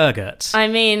probably ergot. I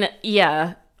mean,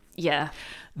 yeah.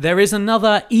 There is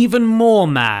another, even more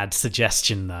mad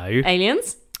suggestion, though.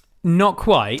 Aliens? Not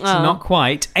quite, not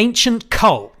quite. Ancient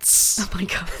cults. Oh my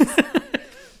god.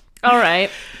 All right.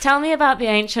 Tell me about the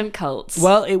ancient cults.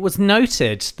 Well, it was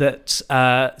noted that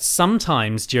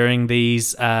sometimes during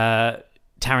these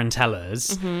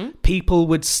tarantellas, people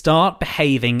would start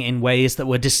behaving in ways that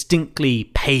were distinctly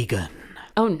pagan.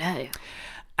 Oh no.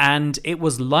 And it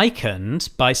was likened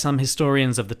by some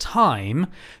historians of the time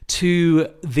to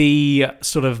the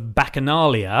sort of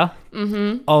bacchanalia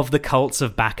of the cults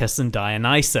of Bacchus and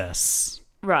Dionysus.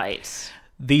 Right.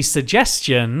 The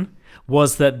suggestion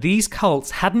was that these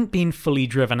cults hadn't been fully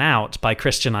driven out by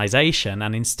Christianization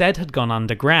and instead had gone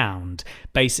underground,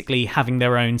 basically having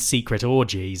their own secret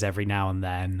orgies every now and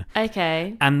then.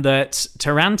 Okay. And that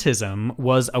Tarantism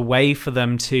was a way for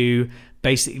them to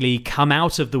basically come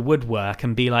out of the woodwork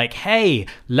and be like, hey,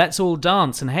 let's all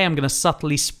dance, and hey, I'm going to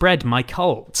subtly spread my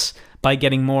cult by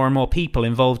getting more and more people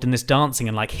involved in this dancing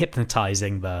and like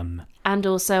hypnotizing them. And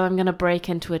also I'm going to break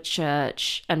into a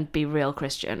church and be real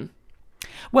Christian.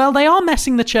 Well, they are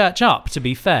messing the church up, to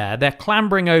be fair. They're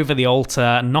clambering over the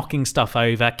altar, knocking stuff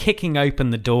over, kicking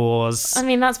open the doors. I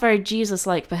mean, that's very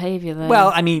Jesus-like behaviour, though.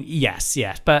 Well, I mean, yes.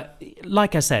 But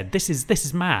like I said, this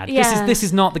is mad. Yeah. This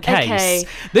is not the case. Okay.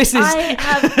 This is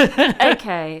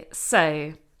Okay,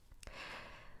 so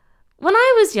when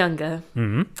I was younger,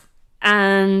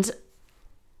 and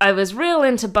I was real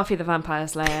into Buffy the Vampire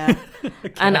Slayer,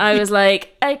 and I was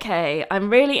like, okay,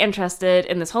 I'm really interested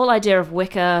in this whole idea of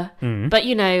Wicca, but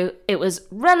it was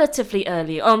relatively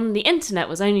early on. The internet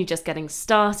was only just getting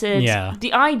started. Yeah.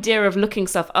 The idea of looking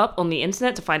stuff up on the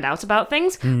internet to find out about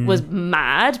things was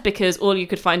mad, because all you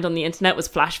could find on the internet was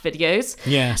Flash videos.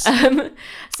 Yes.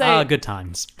 Good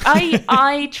times.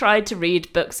 I tried to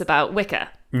read books about Wicca.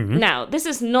 Now, this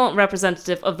is not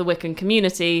representative of the Wiccan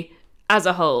community as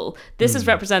a whole. This is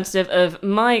representative of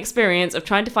my experience of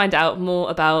trying to find out more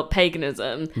about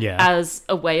paganism as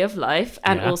a way of life,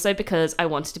 and also because I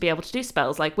wanted to be able to do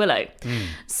spells like Willow.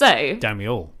 So, don't we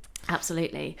all?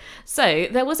 Absolutely. So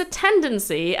there was a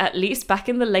tendency, at least back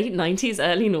in the late 90s,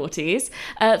 early noughties,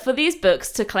 for these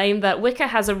books to claim that Wicca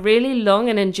has a really long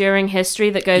and enduring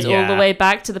history that goes all the way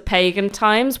back to the pagan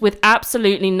times with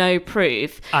absolutely no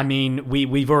proof. I mean,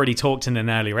 we've already talked in an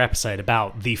earlier episode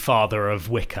about the father of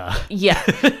Wicca. Yeah.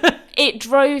 It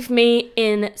drove me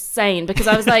insane because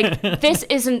I was like, this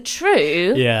isn't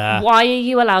true. Yeah. Why are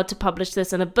you allowed to publish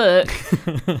this in a book?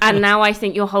 And now I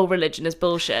think your whole religion is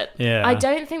bullshit. Yeah. I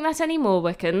don't think that anymore,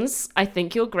 Wiccans. I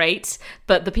think you're great,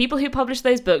 but the people who publish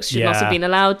those books should not have been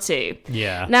allowed to.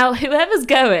 Yeah. Now, whoever's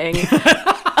going...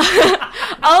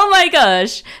 Oh my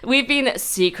gosh, we've been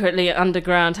secretly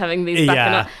underground having these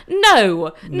back and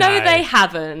No, they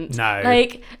haven't. No.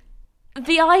 Like,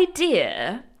 the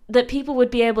idea that people would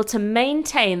be able to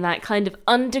maintain that kind of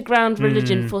underground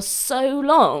religion for so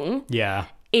long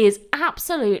is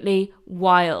absolutely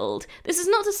wild. This is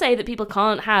not to say that people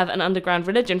can't have an underground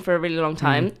religion for a really long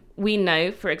time. We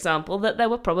know, for example, that there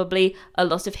were probably a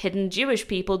lot of hidden Jewish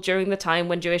people during the time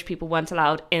when Jewish people weren't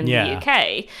allowed in the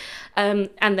UK. And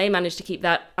they managed to keep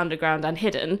that underground and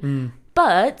hidden.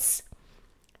 But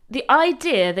the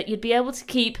idea that you'd be able to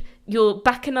keep your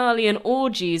bacchanalian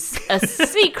orgies a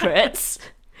secret...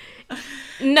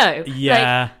 No.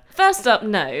 Yeah. Like, first up,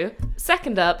 no.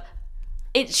 Second up,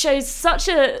 it shows such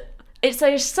a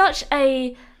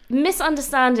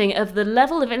misunderstanding of the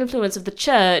level of influence of the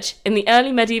church in the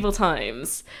early medieval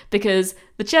times, because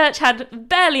the church had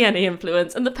barely any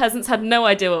influence and the peasants had no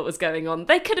idea what was going on.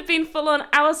 They could have been full-on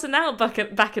hours and out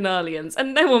bacchanalians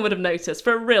and no one would have noticed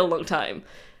for a real long time.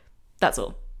 That's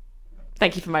all.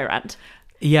 Thank you for my rant.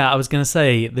 Yeah, I was going to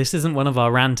say, this isn't one of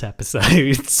our rant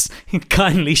episodes.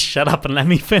 Kindly shut up and let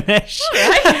me finish.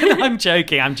 Right. I'm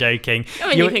joking. I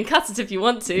mean, you can cut it if you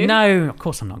want to. No, of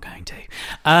course I'm not going to.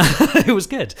 It was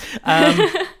good.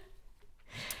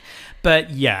 But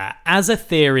yeah, as a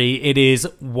theory, it is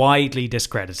widely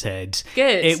discredited.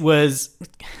 Good. It was...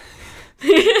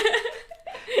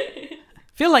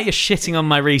 I feel like you're shitting on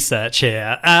my research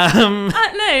here.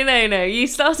 No. You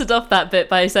started off that bit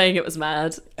by saying it was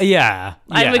mad. Yeah.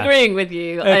 I'm agreeing with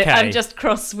you. Okay. I'm just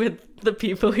cross with the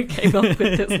people who came up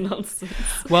with this nonsense.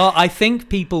 Well, I think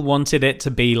people wanted it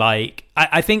to be like...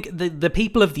 I think the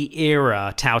people of the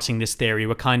era touting this theory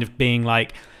were kind of being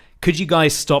like, could you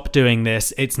guys stop doing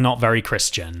this? It's not very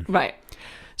Christian. Right.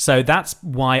 So that's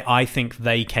why I think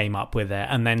they came up with it.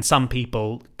 And then some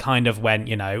people kind of went,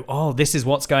 oh, this is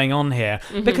what's going on here.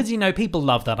 Because, people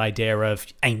love that idea of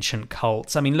ancient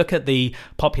cults. I mean, look at the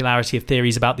popularity of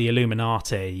theories about the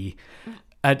Illuminati,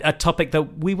 a topic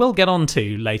that we will get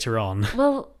onto later on.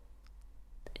 Well,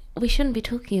 we shouldn't be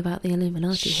talking about the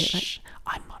Illuminati here.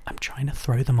 Right? I'm trying to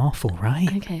throw them off, all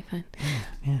right? Okay, fine.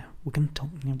 Yeah, we're going to talk.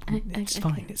 It's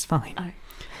fine. It's fine. All right.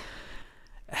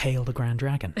 Hail the Grand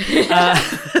Dragon.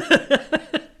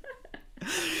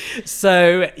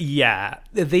 So yeah,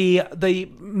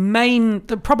 the main,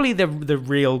 probably the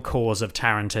real cause of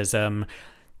Tarantism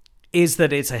is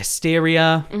that it's a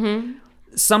hysteria.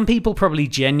 some people probably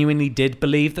genuinely did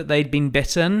believe that they'd been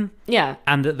bitten. Yeah.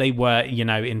 And that they were,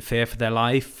 in fear for their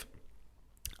life.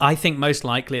 I think most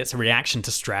likely it's a reaction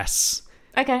to stress.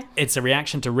 Okay. It's a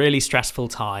reaction to really stressful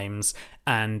times,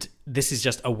 and this is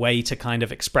just a way to kind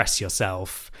of express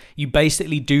yourself. You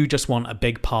basically do just want a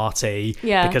big party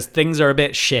because things are a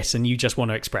bit shit and you just want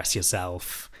to express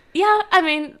yourself. Yeah, I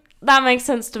mean, that makes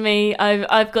sense to me.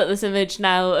 I've got this image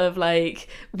now of like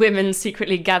women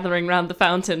secretly gathering around the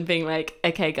fountain being like,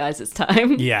 okay guys, it's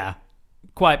time. Yeah,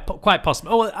 quite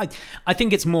possible. Oh, I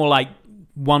think it's more like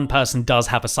one person does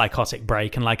have a psychotic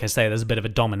break, and like I say, there's a bit of a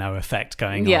domino effect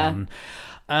going on.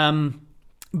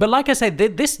 But like I say,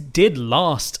 this did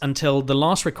last until the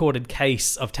last recorded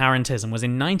case of Tarantism was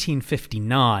in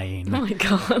 1959. Oh my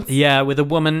God. Yeah, with a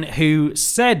woman who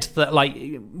said that,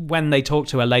 like, when they talked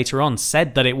to her later on,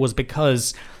 said that it was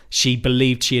because she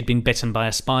believed she had been bitten by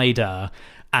a spider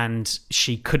and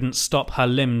she couldn't stop her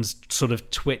limbs sort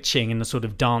of twitching in a sort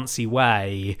of dancey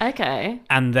way. Okay.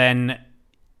 And then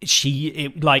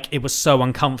it was so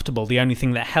uncomfortable. The only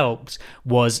thing that helped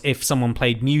was if someone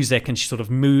played music and she sort of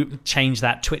changed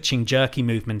that twitching, jerky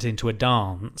movement into a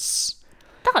dance.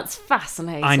 That's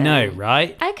fascinating. I know,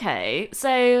 right? Okay,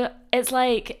 so it's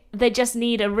like they just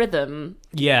need a rhythm.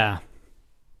 Yeah.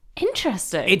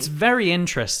 Interesting. It's very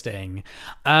interesting.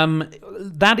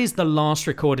 That is the last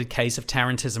recorded case of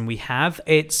Tarantism we have.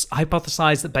 It's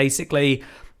hypothesized that basically,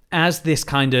 as this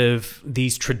kind of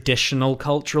these traditional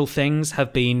cultural things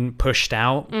have been pushed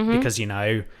out because,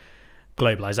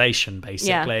 globalization,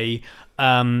 basically,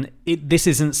 this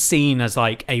isn't seen as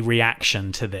like a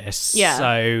reaction to this. Yeah.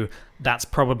 So that's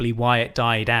probably why it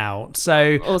died out.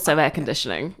 So also air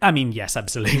conditioning. I mean, yes,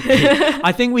 absolutely.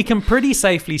 I think we can pretty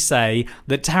safely say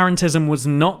that Tarantism was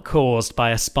not caused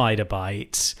by a spider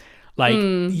bite. Like,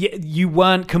 you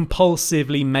weren't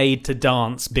compulsively made to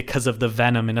dance because of the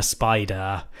venom in a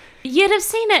spider. You'd have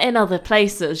seen it in other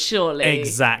places, surely.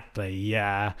 Exactly,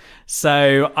 yeah.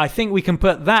 So I think we can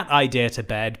put that idea to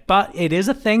bed, but it is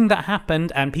a thing that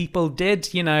happened, and people did,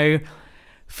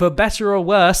 for better or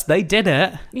worse, they did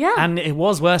it. Yeah. And it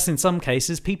was worse in some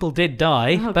cases. People did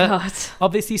die. Oh, but God.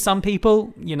 obviously some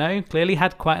people, clearly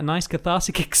had quite a nice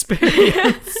cathartic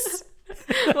experience.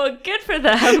 Well, good for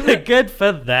them. Good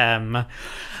for them.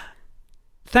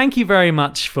 Thank you very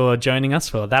much for joining us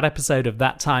for that episode of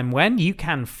That Time When. You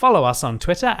can follow us on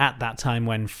Twitter at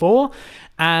ThatTimeWhen4,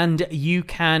 and you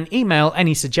can email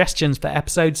any suggestions for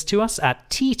episodes to us at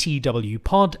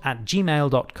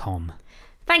ttwpod@gmail.com.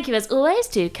 Thank you, as always,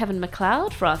 to Kevin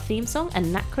MacLeod for our theme song,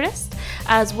 Anachronist,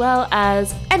 as well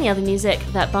as any other music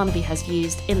that Barnaby has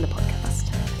used in the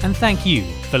podcast. And thank you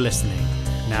for listening.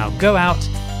 Now go out,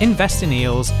 invest in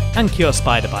eels, and cure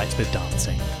spider bites with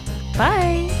dancing.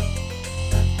 Bye!